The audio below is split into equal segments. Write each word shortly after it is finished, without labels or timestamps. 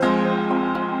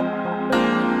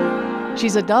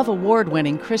She's a Dove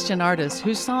Award-winning Christian artist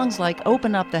whose songs like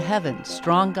Open Up the Heavens,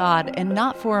 Strong God, and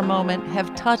Not for a Moment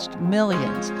have touched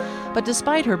millions. But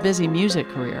despite her busy music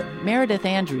career, Meredith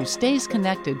Andrews stays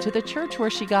connected to the church where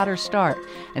she got her start,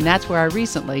 and that's where I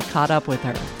recently caught up with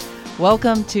her.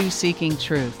 Welcome to Seeking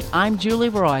Truth. I'm Julie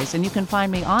Roys, and you can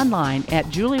find me online at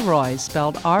julieroys,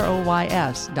 spelled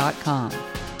ROYS.com.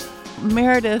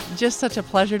 Meredith, just such a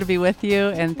pleasure to be with you,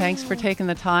 and thanks for taking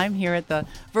the time here at the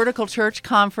Vertical Church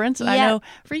Conference. Yeah. I know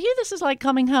for you this is like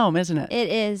coming home, isn't it? It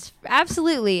is,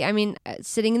 absolutely. I mean,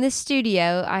 sitting in this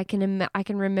studio, I can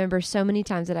remember so many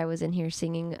times that I was in here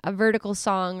singing a Vertical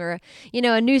song or,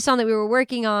 a new song that we were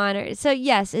working on. So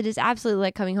yes, it is absolutely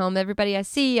like coming home. Everybody I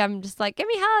see, I'm just like, give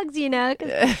me hugs,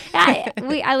 'cause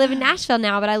I live in Nashville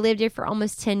now, but I lived here for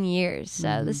almost 10 years.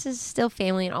 So This is still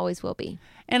family and always will be.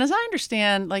 And as I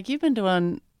understand, like you've been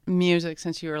doing music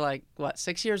since you were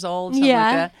 6 years old, something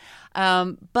like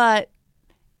that. But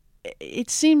it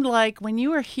seemed like when you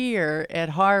were here at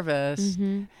Harvest,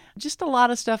 just a lot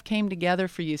of stuff came together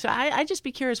for you. So I'd just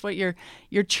be curious what your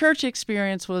church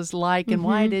experience was like and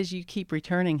why it is you keep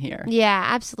returning here. Yeah,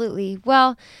 absolutely.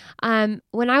 Well,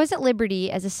 when I was at Liberty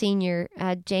as a senior,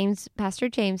 Pastor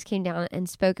James came down and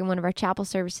spoke in one of our chapel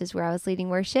services where I was leading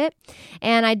worship.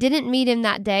 And I didn't meet him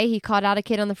that day. He called out a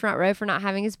kid on the front row for not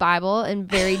having his Bible in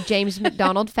very James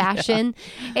McDonald fashion.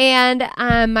 Yeah.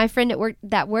 And my friend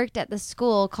that worked at the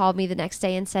school called me the next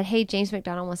day and said, "Hey, James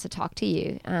McDonald wants to talk to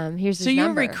you. Here's his number." So you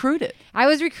were recruited. I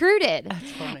was recruited.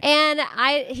 That's funny. And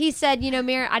he said,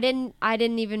 Mary, I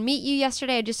didn't even meet you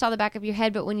yesterday. I just saw the back of your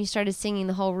head, but when you started singing,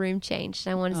 the whole room changed.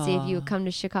 And I wanted to see if you would come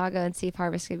to Chicago and see if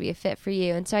Harvest could be a fit for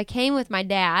you. And so I came with my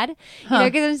dad,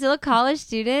 because I'm still a college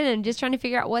student and just trying to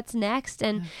figure out what's next.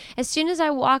 And as soon as I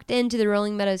walked into the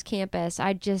Rolling Meadows campus,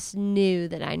 I just knew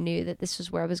that this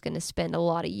was where I was going to spend a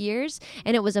lot of years,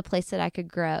 and it was a place that I could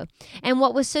grow. And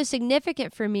what was so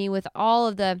significant for me with all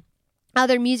of the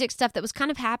other music stuff that was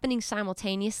kind of happening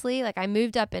simultaneously. Like I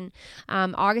moved up in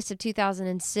August of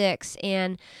 2006,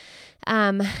 and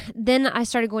then I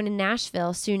started going to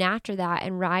Nashville soon after that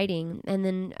and writing, and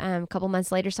then a couple months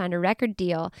later signed a record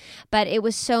deal. But it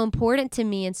was so important to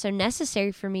me and so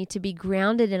necessary for me to be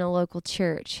grounded in a local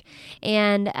church.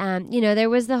 And, there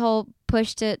was the whole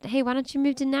push to, hey, why don't you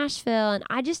move to Nashville? And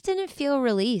I just didn't feel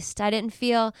released. I didn't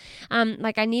feel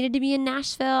like I needed to be in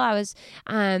Nashville.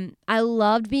 I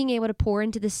loved being able to pour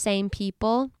into the same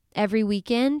people every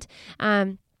weekend.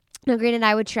 Now, granted,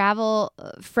 I would travel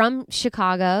from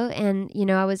Chicago, and,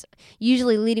 I was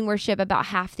usually leading worship about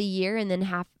half the year, and then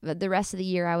half the rest of the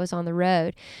year I was on the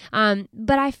road.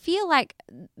 But I feel like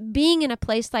being in a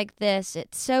place like this,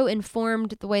 it so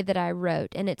informed the way that I wrote,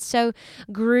 and it so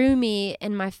grew me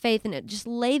in my faith, and it just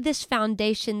laid this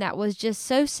foundation that was just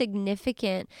so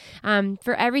significant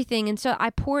for everything. And so I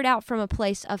poured out from a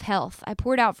place of health. I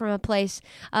poured out from a place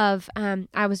of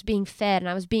I was being fed and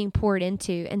I was being poured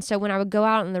into. And so when I would go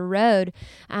out on the road,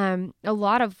 a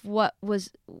lot of what was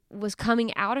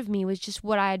coming out of me was just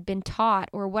what I had been taught,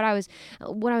 or what I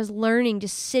was learning,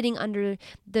 just sitting under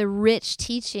the rich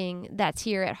teaching that's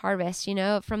here at Harvest,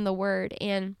 from the Word.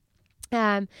 And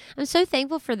I'm so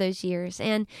thankful for those years.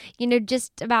 And,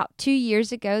 just about 2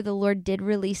 years ago, the Lord did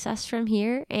release us from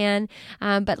here. And,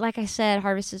 but like I said,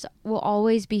 Harvest will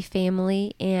always be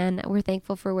family, and we're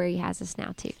thankful for where He has us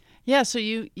now too. Yeah, so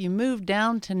you moved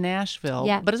down to Nashville.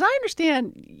 Yeah. But as I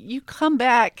understand, you come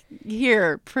back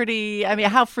here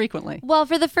how frequently? Well,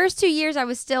 for the first 2 years, I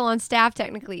was still on staff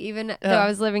technically, even though I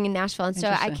was living in Nashville. And so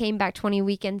I came back 20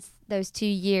 weekends those 2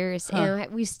 years.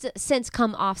 And we've since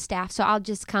come off staff, so I'll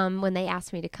just come when they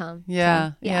ask me to come.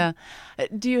 Yeah, so, yeah.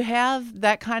 Do you have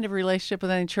that kind of relationship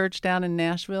with any church down in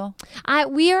Nashville?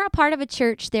 We are a part of a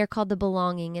church there called The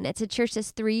Belonging, and it's a church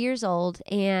that's 3 years old,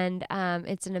 and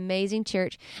it's an amazing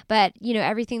church. But,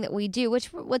 everything that we do,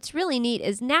 what's really neat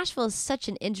is Nashville is such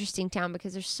an interesting town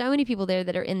because there's so many people there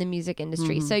that are in the music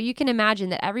industry. So you can imagine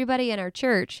that everybody in our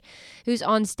church who's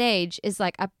on stage is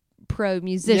like a pro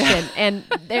musician, and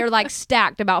they're like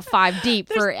stacked about 5 deep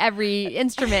for every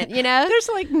instrument, There's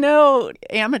no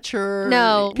amateur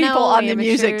people on the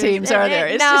music teams, are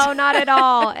there? Not at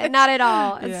all. Not at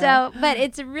all. Yeah. So, but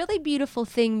it's a really beautiful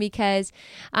thing because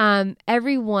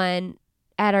everyone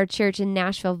at our church in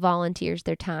Nashville volunteers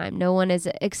their time. No one is,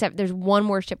 except there's one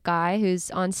worship guy who's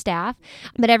on staff,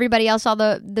 but everybody else, all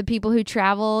the people who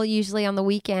travel usually on the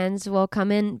weekends, will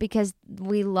come in because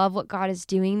we love what God is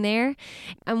doing there.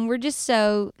 And we're just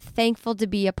so thankful to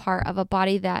be a part of a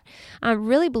body that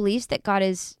really believes that God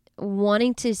is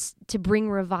wanting to to bring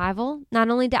revival, not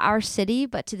only to our city,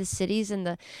 but to the cities and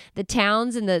the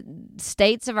towns and the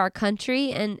states of our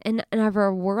country and of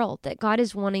our world, that God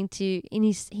is wanting to, and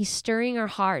he's stirring our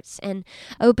hearts and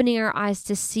opening our eyes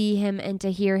to see him and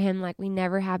to hear him like we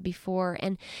never have before.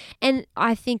 And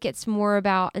I think it's more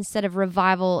about, instead of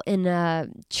revival in a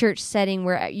church setting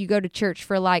where you go to church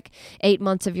for like 8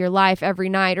 months of your life every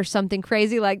night or something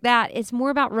crazy like that, it's more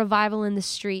about revival in the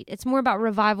street. It's more about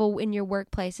revival in your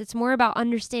workplace. It's more about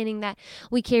understanding that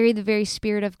we carry the very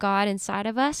Spirit of God inside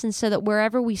of us, and so that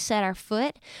wherever we set our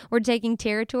foot, we're taking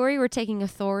territory, we're taking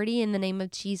authority in the name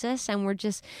of Jesus, and we're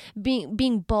just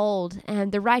being bold.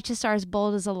 And the righteous are as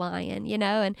bold as a lion,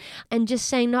 and just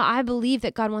saying, no, I believe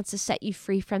that God wants to set you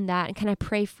free from that, and can I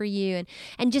pray for you?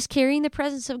 And just carrying the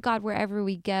presence of God wherever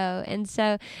we go. And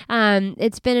so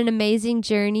it's been an amazing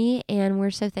journey, and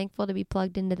we're so thankful to be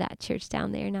plugged into that church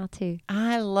down there now too.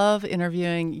 I love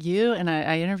interviewing you, and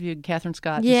I interviewed Catherine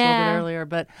Scott just a little bit earlier,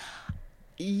 but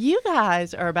you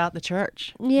guys are about the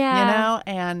church,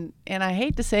 and I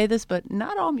hate to say this, but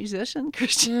not all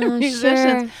Christian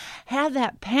musicians have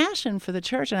that passion for the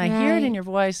church, and I hear it in your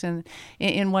voice and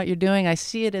in what you're doing. I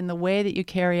see it in the way that you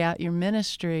carry out your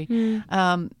ministry.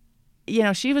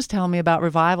 She was telling me about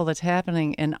revival that's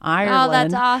happening in Ireland. Oh,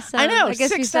 that's awesome. I know,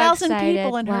 6,000 so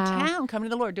people in her town coming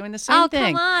to the Lord doing the same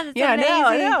thing. Oh, come on. It's amazing.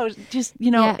 I know. Just,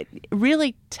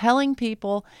 really telling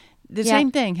people the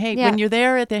same thing. Hey, when you're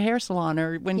there at the hair salon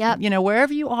or when,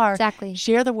 wherever you are,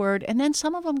 share the word. And then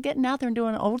some of them getting out there and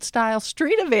doing old style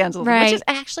street evangelism, which is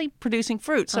actually producing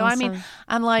fruit. So, awesome.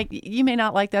 I'm like, you may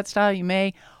not like that style. You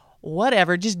may,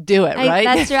 whatever, just do it, right?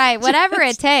 That's right. Whatever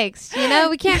it takes.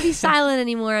 We can't be silent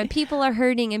anymore, and people are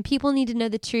hurting, and people need to know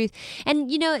the truth.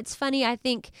 And, it's funny, I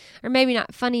think, or maybe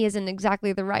not funny isn't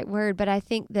exactly the right word, but I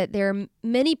think that there are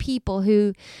many people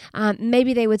who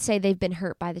maybe they would say they've been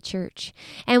hurt by the church.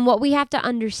 And what we have to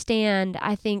understand,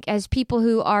 I think, as people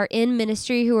who are in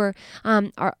ministry, who are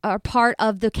part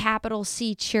of the capital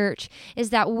C church, is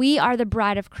that we are the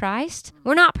bride of Christ.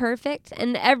 We're not perfect,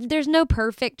 and there's no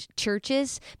perfect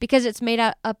churches, because it's made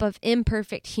up of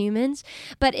imperfect humans.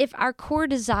 But if our core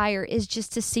desire is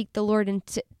just to seek the Lord and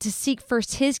to seek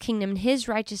first his kingdom and his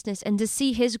righteousness and to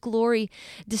see his glory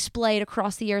displayed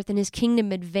across the earth and his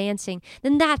kingdom advancing,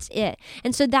 then that's it.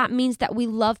 And so that means that we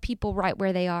love people right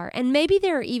where they are. And maybe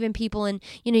there are even people, and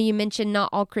you mentioned not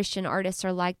all Christian artists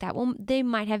are like that. Well, they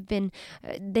might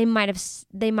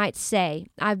say,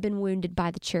 I've been wounded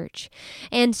by the church.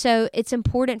 And so it's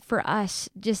important for us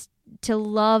just to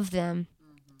love them.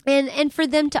 And for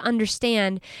them to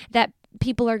understand that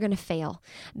people are going to fail,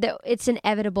 that it's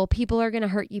inevitable. People are going to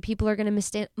hurt you. People are going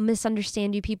to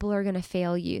misunderstand you. People are going to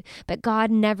fail you. But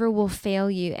God never will fail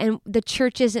you. And the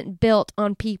church isn't built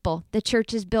on people. The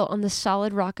church is built on the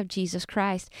solid rock of Jesus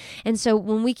Christ. And so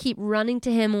when we keep running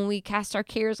to him, when we cast our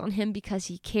cares on him because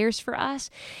he cares for us,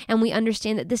 and we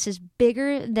understand that this is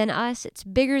bigger than us, it's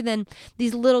bigger than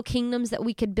these little kingdoms that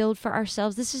we could build for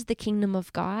ourselves. This is the kingdom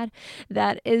of God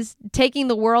that is taking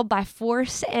the world by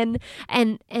force and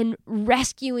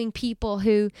rescuing people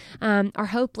who are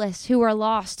hopeless, who are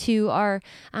lost, who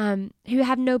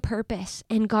have no purpose,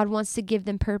 and God wants to give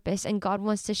them purpose, and God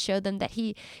wants to show them that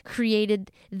he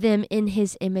created them in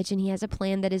his image, and he has a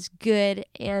plan that is good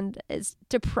and is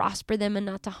to prosper them and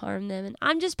not to harm them. And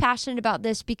I'm just passionate about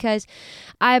this because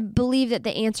I believe that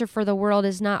the answer for the world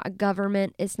is not a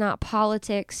government, it's not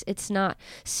politics, it's not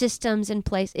systems in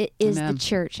place, it is the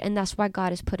church, and that's why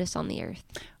God has put us on the earth.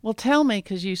 Well, tell me,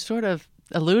 because you sort of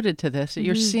alluded to this,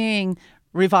 you're seeing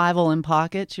revival in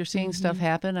pockets, you're seeing stuff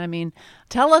happen. I mean,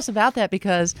 tell us about that,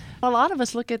 because a lot of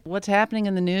us look at what's happening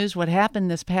in the news, what happened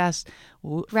this past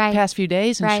few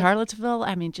days in Charlottesville.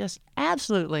 I mean, just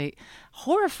absolutely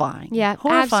horrifying. Yeah,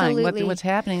 horrifying absolutely. What's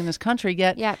happening in this country.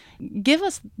 Yet, give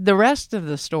us the rest of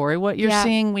the story, what you're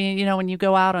seeing when you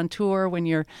go out on tour, when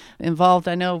you're involved.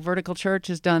 I know Vertical Church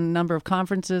has done a number of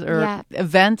conferences or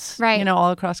events,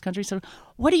 all across the country. So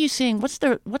what are you seeing? What's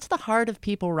the heart of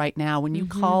people right now when you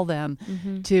call them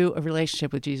to a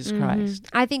relationship with Jesus Christ?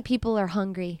 I think people are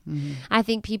hungry. I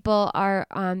think people are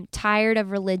tired of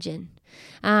religion.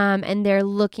 And they're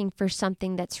looking for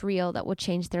something that's real that will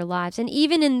change their lives. And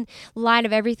even in light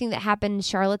of everything that happened in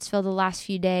Charlottesville the last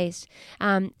few days,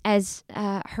 as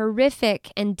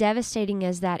horrific and devastating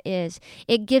as that is,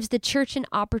 it gives the church an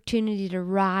opportunity to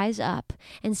rise up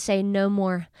and say, no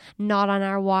more, not on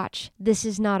our watch. This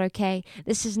is not okay.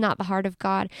 This is not the heart of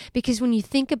God. Because when you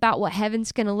think about what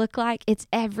heaven's going to look like, it's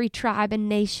every tribe and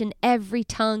nation, every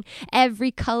tongue,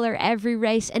 every color, every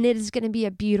race, and it is going to be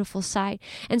a beautiful sight.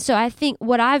 And so I think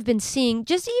what I've been seeing,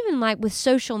 just even like with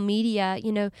social media,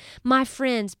 my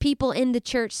friends, people in the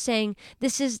church saying,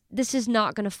 this is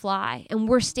not going to fly. And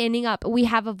we're standing up. We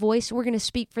have a voice. We're going to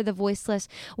speak for the voiceless.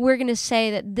 We're going to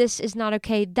say that this is not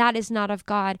okay. That is not of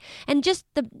God. And just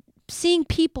seeing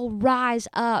people rise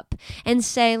up and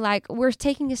say, like, we're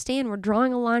taking a stand, we're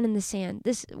drawing a line in the sand.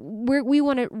 We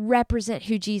want to represent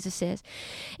who Jesus is.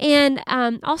 And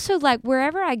also, like,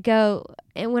 wherever I go,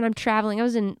 and when I'm traveling, I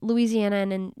was in Louisiana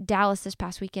and in Dallas this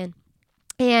past weekend.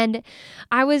 And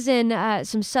I was in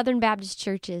some Southern Baptist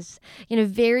churches,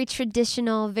 very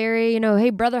traditional, very,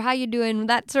 hey, brother, how you doing?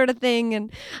 That sort of thing.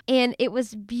 And it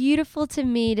was beautiful to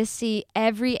me to see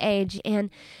every age and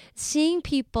seeing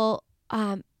people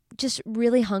just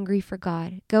really hungry for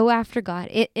God, go after God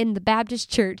in the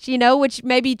Baptist church, which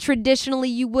maybe traditionally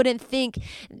you wouldn't think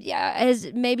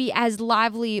as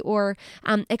lively or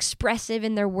expressive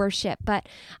in their worship. But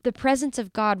the presence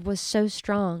of God was so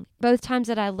strong both times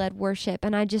that I led worship.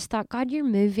 And I just thought, God, you're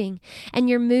moving, and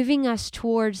you're moving us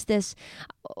towards this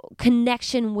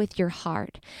connection with your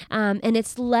heart. And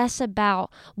it's less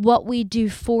about what we do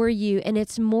for you, and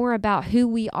it's more about who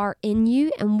we are in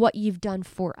you and what you've done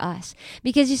for us.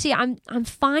 Because you see, I'm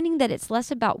finding that it's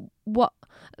less about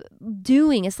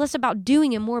it's less about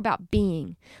doing and more about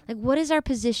being. Like, what is our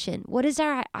position? What is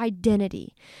our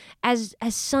identity as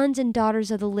sons and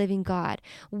daughters of the living God?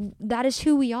 That is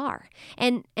who we are.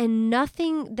 And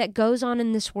nothing that goes on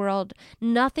in this world,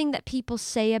 nothing that people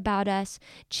say about us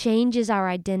changes our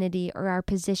identity or our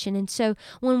position. And so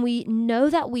when we know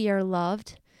that we are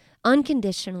loved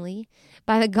unconditionally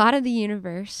by the God of the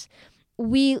universe,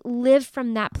 we live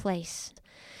from that place.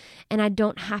 And I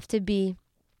don't have to be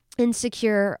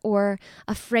insecure or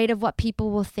afraid of what people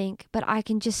will think, but I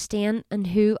can just stand on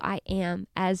who I am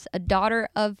as a daughter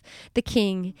of the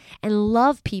King and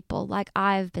love people like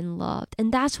I've been loved.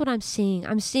 And that's what I'm seeing.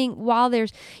 I'm seeing, while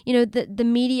there's, the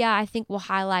media, I think, will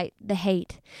highlight the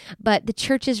hate, but the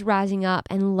church is rising up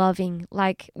and loving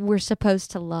like we're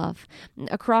supposed to love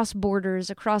across borders,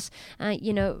 across,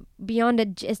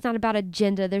 beyond it's not about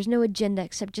agenda. There's no agenda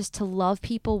except just to love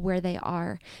people where they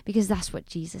are, because that's what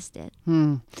Jesus did.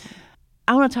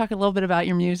 I want to talk a little bit about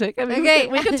your music. I mean, okay.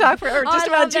 we could talk for just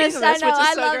about Jesus, I know. which is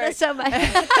I so love great. this so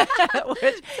much.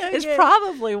 Which is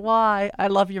probably why I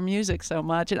love your music so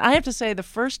much. And I have to say, the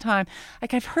first time,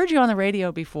 like, I've heard you on the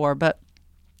radio before,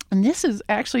 and this is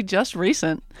actually just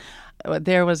recent,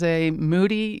 there was a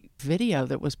Moody video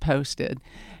that was posted,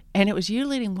 and it was you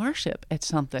leading worship at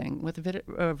something with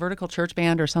a Vertical Church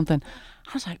Band or something.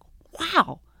 I was like,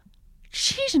 wow.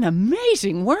 She's an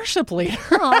amazing worship leader.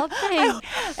 Oh,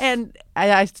 thanks. And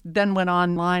I then went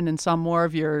online and saw more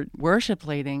of your worship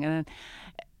leading. And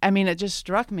I mean, it just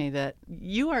struck me that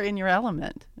you are in your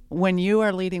element when you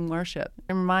are leading worship.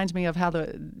 It reminds me of how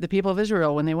the people of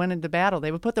Israel, when they went into battle,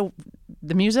 they would put the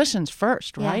musicians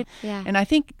first, right? Yeah. And I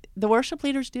think the worship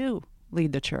leaders do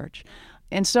lead the church.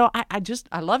 And so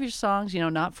I love your songs,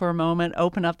 Not for a Moment,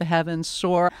 Open Up the Heavens,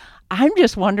 Soar. I'm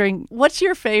just wondering, what's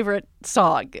your favorite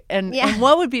song? And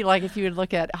what would be like if you would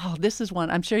look at, this is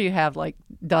one, I'm sure you have like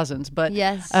dozens, but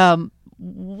yes.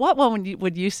 What one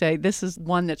would you say, this is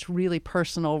one that's really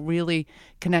personal, really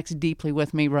connects deeply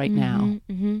with me right now?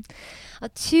 Mm-hmm.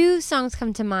 Two songs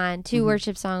come to mind, two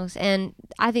worship songs, and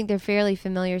I think they're fairly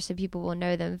familiar so people will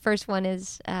know them. The first one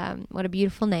is What a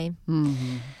Beautiful Name.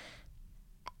 Mm-hmm.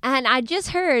 And I just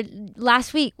heard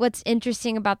last week, what's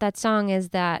interesting about that song is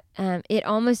that it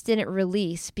almost didn't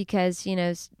release because,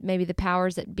 maybe the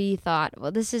powers that be thought,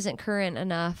 well, this isn't current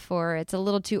enough, or it's a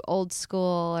little too old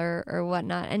school or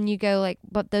whatnot. And you go like,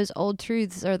 but those old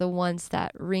truths are the ones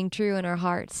that ring true in our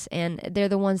hearts, and they're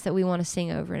the ones that we want to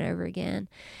sing over and over again.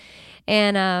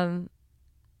 And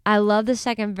I love the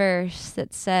second verse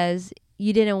that says,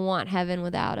 you didn't want heaven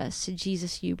without us, so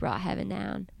Jesus, you brought heaven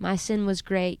down. My sin was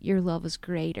great, your love was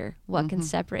greater. What can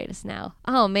separate us now?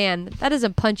 Oh man, that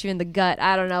doesn't punch you in the gut.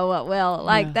 I don't know what will.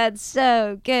 That's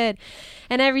so good.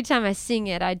 And every time I sing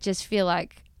it, I just feel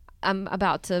like I'm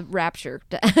about to rapture.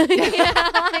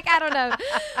 I don't know.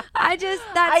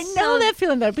 I know that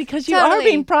feeling though, because you are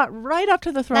being brought right up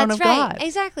to the throne of God.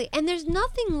 Exactly. And there's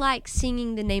nothing like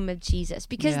singing the name of Jesus,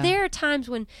 because there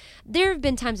have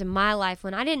been times in my life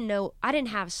when I didn't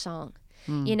have a song.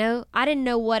 I didn't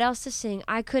know what else to sing.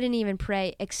 I couldn't even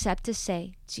pray except to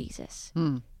say Jesus.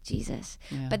 Jesus.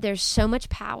 Yeah. But there's so much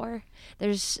power.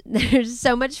 There's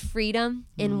so much freedom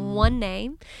in one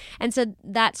name. And so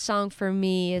that song for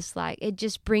me is like, it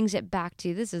just brings it back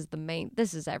to, this is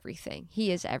everything.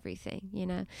 He is everything,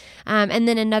 And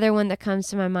then another one that comes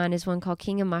to my mind is one called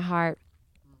King of My Heart.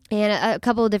 And a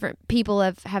couple of different people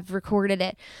have recorded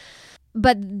it.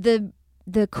 But the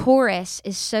the chorus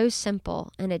is so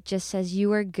simple, and it just says,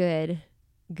 "You are good,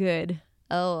 good,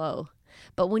 oh."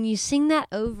 But when you sing that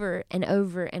over and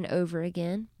over and over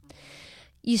again,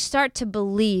 you start to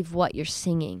believe what you're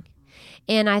singing.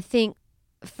 And I think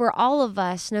for all of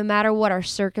us, no matter what our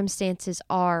circumstances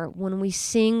are, when we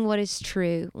sing what is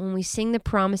true, when we sing the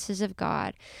promises of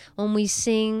God, when we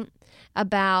sing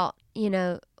about,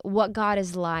 what God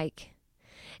is like,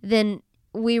 then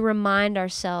we remind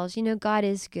ourselves, God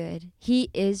is good. He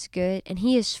is good, and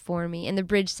He is for me. And the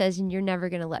bridge says, and you're never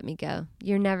going to let me go.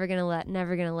 You're never going to let me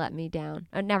down.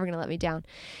 Never going to let me down.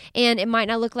 And it might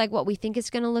not look like what we think it's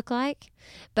going to look like,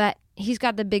 but He's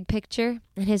got the big picture,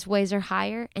 and His ways are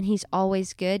higher, and He's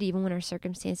always good, even when our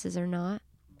circumstances are not.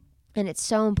 And it's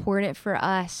so important for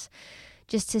us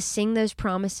just to sing those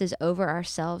promises over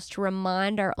ourselves, to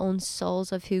remind our own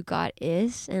souls of who God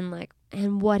is and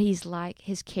what He's like,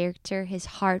 His character, His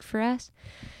heart for us.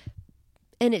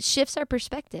 And it shifts our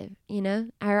perspective,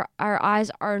 Our eyes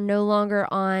are no longer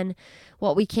on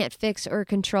what we can't fix or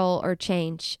control or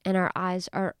change, and our eyes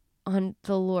are on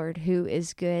the Lord, who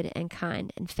is good and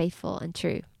kind and faithful and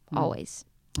true, always.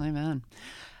 Amen.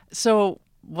 So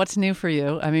what's new for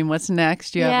you? I mean, what's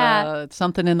next? You have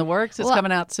something in the works that's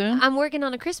coming out soon? I'm working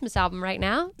on a Christmas album right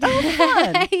now. Oh,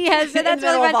 fun. Yeah, so that's in the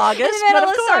middle of August, in the middle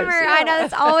of course, summer. yeah. I know,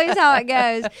 that's always how it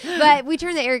goes. But we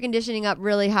turn the air conditioning up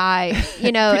really high,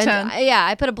 and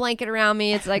I put a blanket around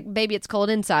me. It's like, baby, it's cold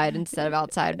inside instead of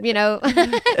outside, But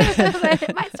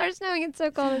it might start snowing. It's so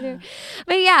cold in here.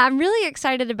 But yeah, I'm really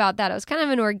excited about that. It was kind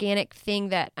of an organic thing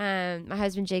that my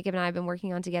husband Jacob and I have been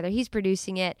working on together. He's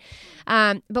producing it.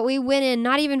 But we went in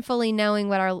not even fully knowing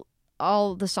what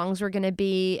all the songs were going to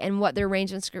be and what the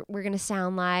arrangements were going to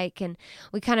sound like. And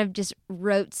we kind of just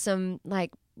wrote some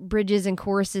bridges and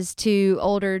choruses to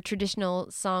older traditional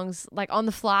songs on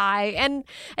the fly. And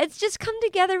it's just come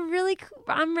together really cool.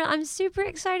 I'm super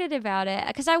excited about it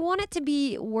because I want it to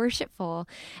be worshipful.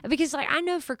 Because I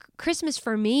know for Christmas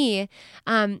for me,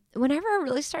 whenever I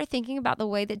really start thinking about the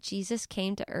way that Jesus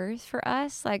came to earth for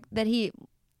us, that He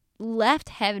left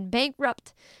heaven,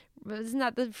 bankrupt. Isn't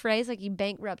that the phrase? He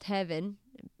bankrupt heaven.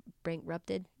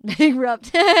 Bankrupt. He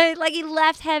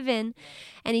left heaven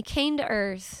and He came to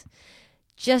earth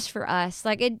just for us.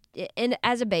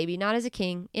 As a baby, not as a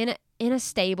king, in a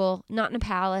stable, not in a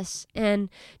palace, and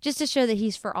just to show that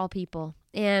He's for all people.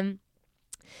 And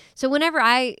so whenever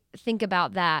I think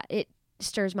about that, it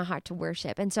stirs my heart to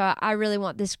worship. And so I really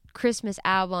want this Christmas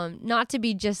album not to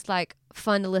be just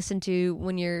fun to listen to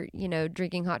when you're,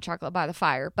 drinking hot chocolate by the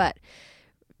fire, but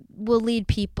will lead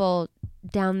people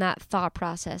down that thought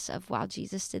process of, wow,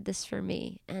 Jesus did this for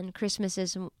me. And Christmas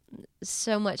is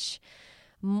so much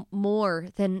more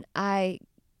than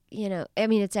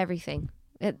it's everything.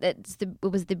 It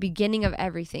was the beginning of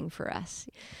everything for us.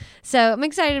 So I'm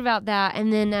excited about that.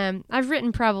 And then I've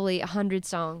written probably 100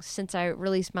 songs since I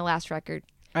released my last record.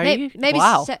 Are you? Maybe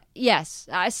wow. Yes,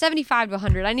 75 to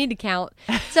 100. I need to count.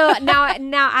 So now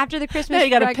after the Christmas you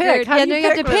gotta record, pick. How do you you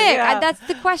have to pick? pick. Yeah. That's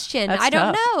the question. That's I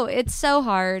don't tough. know. It's so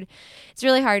hard. It's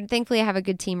really hard. Thankfully, I have a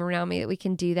good team around me that we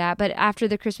can do that. But after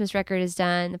the Christmas record is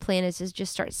done, the plan is to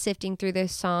just start sifting through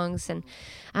those songs, and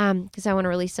because I want to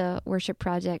release a worship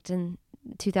project in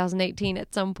 2018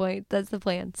 at some point. That's the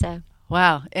plan. So.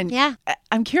 Wow. And yeah.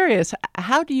 I'm curious,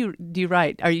 how do you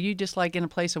write? Are you just in a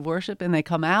place of worship and they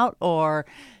come out, or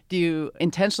do you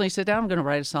intentionally sit down, I'm going to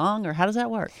write a song, or how does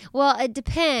that work? Well, it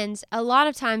depends. A lot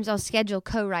of times I'll schedule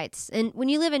co-writes. And when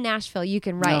you live in Nashville, you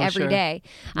can write every day.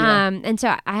 Yeah. And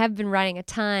so I have been writing a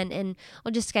ton, and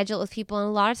I'll just schedule it with people. And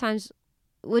a lot of times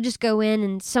we'll just go in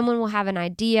and someone will have an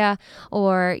idea,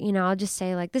 or, I'll just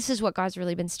say this is what God's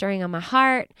really been stirring on my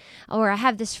heart, or I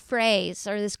have this phrase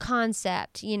or this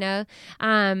concept,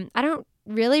 I don't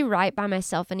really write by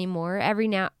myself anymore. I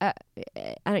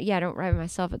don't write by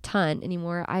myself a ton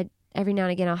anymore. Every now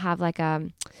and again I'll have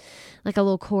a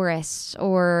little chorus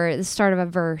or the start of a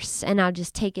verse, and I'll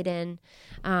just take it in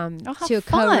to a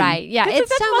co-write. Yeah,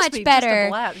 it's so much better.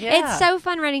 Yeah. It's so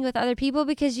fun writing with other people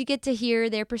because you get to hear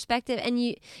their perspective, and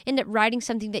you end up writing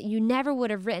something that you never would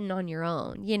have written on your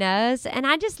own, And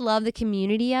I just love the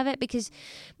community of it because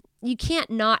you can't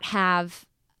not have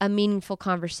a meaningful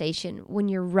conversation when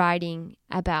you're writing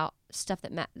about stuff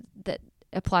that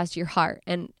applies to your heart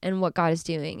and what God is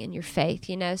doing and your faith,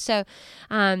 So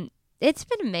it's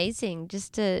been amazing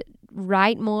just to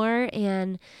write more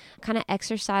and kind of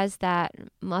exercise that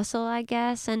muscle, I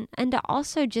guess, and to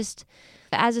also just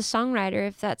as a songwriter,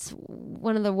 if that's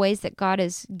one of the ways that God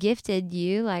has gifted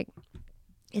you,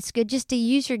 it's good just to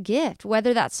use your gift,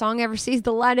 whether that song ever sees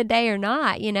the light of day or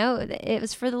not. It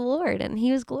was for the Lord, and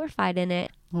He was glorified in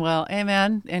it. Well,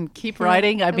 amen. And keep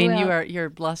writing. I mean, you're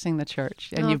blessing the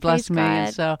church, and you've blessed me.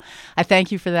 And so I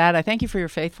thank you for that. I thank you for your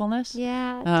faithfulness.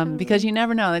 Yeah, totally. Because you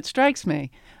never know. It strikes me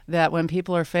that when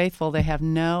people are faithful, they have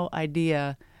no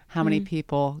idea how many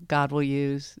people God will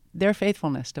use their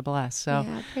faithfulness to bless. So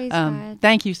praise God.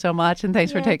 Thank you so much, and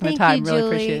thanks for taking the time. You, really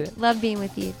Julie. appreciate it. Love being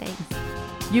with you. Thanks.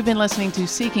 You've been listening to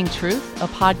Seeking Truth, a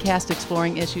podcast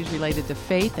exploring issues related to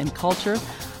faith and culture.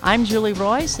 I'm Julie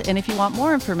Roys, and if you want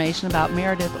more information about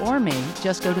Meredith or me,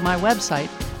 just go to my website,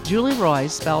 julieroys,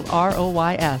 spelled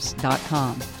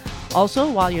ROYS.com. Also,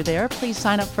 while you're there, please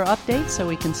sign up for updates so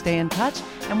we can stay in touch.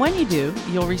 And when you do,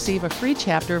 you'll receive a free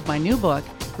chapter of my new book,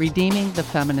 Redeeming the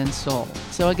Feminine Soul.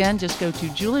 So again, just go to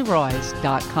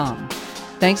julieroys.com.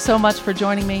 Thanks so much for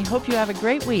joining me. Hope you have a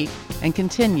great week and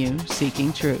continue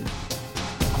seeking truth.